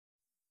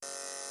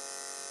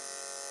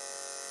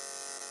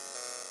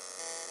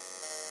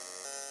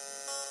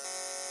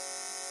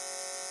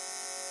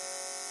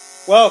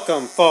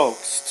Welcome,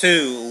 folks,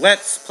 to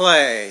Let's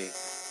Play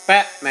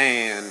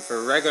Batman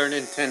for regular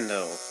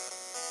Nintendo.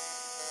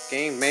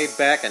 Game made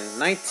back in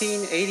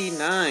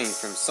 1989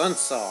 from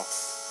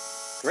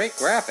Sunsoft. Great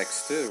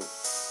graphics, too.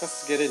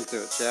 Let's get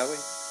into it, shall we?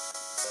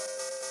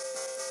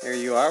 Here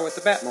you are with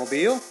the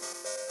Batmobile.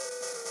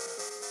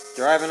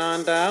 Driving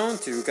on down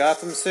to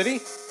Gotham City.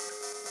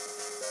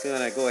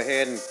 Gonna go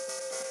ahead and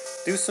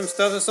do some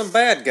stuff with some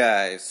bad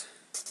guys.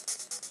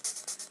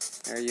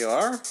 There you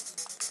are.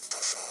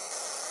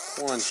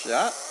 One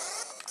shot.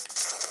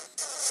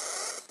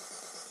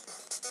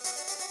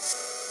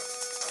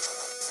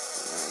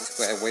 Let's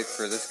go ahead and wait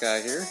for this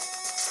guy here.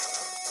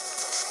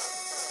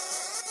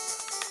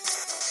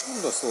 One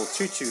of those little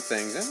choo-choo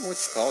things. I don't know what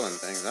you call them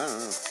things. I don't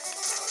know.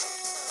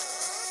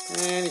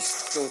 And you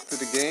go through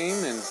the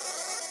game, and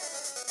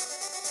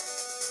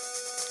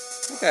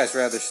that guy's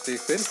rather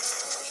stupid.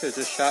 Should have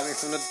just shot me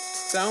from the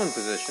down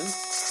position.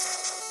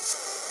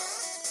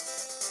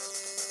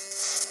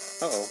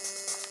 Uh-oh.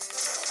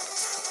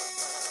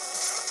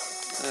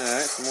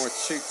 Alright, some more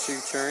choo-choo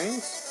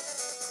trains.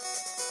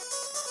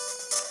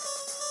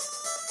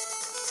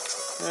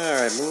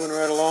 Alright, moving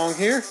right along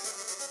here.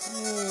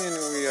 And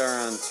we are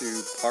on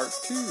to part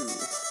 2.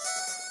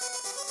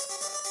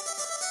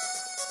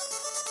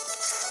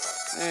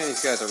 And these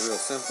guys are real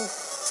simple.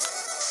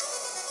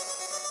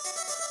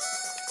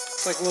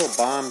 It's like little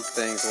bomb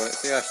things.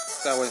 See, I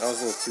was a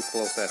little too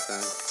close that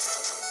time.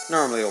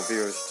 Normally, old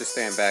viewers just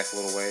stand back a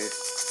little ways.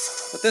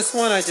 But this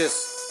one, I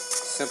just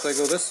simply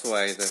go this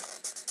way.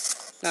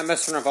 Not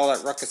messing with all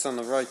that ruckus on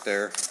the right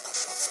there.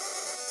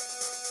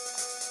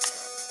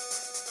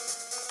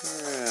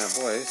 Yeah,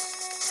 boys.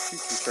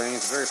 Choo-choo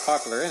trains are very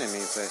popular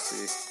enemies, I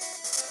see.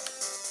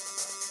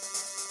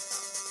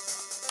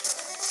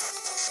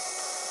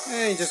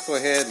 And you just go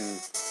ahead and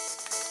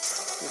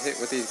hit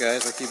with these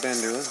guys like you've been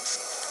doing.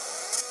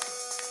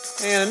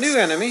 And a new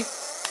enemy.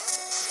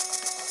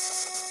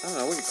 I don't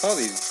know what you call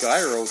these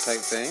gyro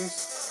type things.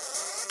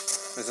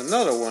 There's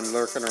another one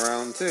lurking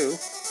around too.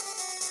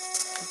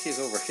 I think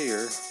he's over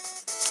here.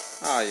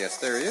 Ah, yes,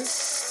 there he is.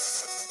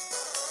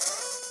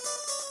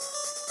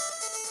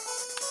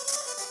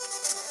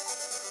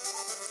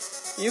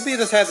 You'll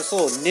just have this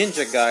little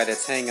ninja guy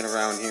that's hanging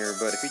around here,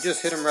 but if you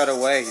just hit him right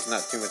away, he's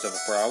not too much of a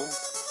problem.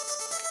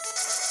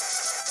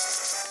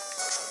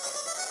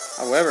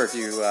 However, if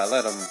you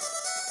let him,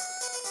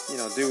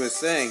 do his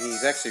thing,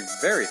 he's actually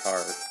very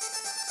hard.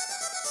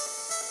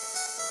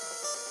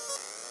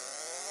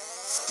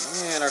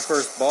 And our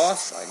first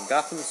boss by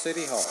Gotham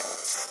City Hall.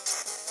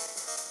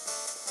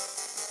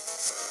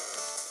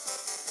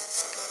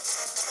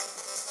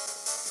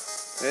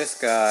 This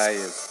guy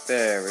is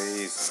very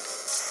easy.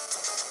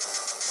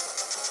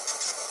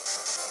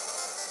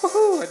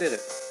 Woohoo! I did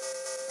it.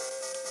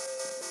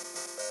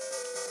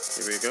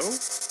 Here we go.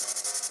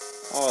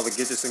 All the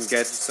gadgets and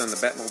gadgets on the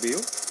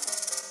Batmobile.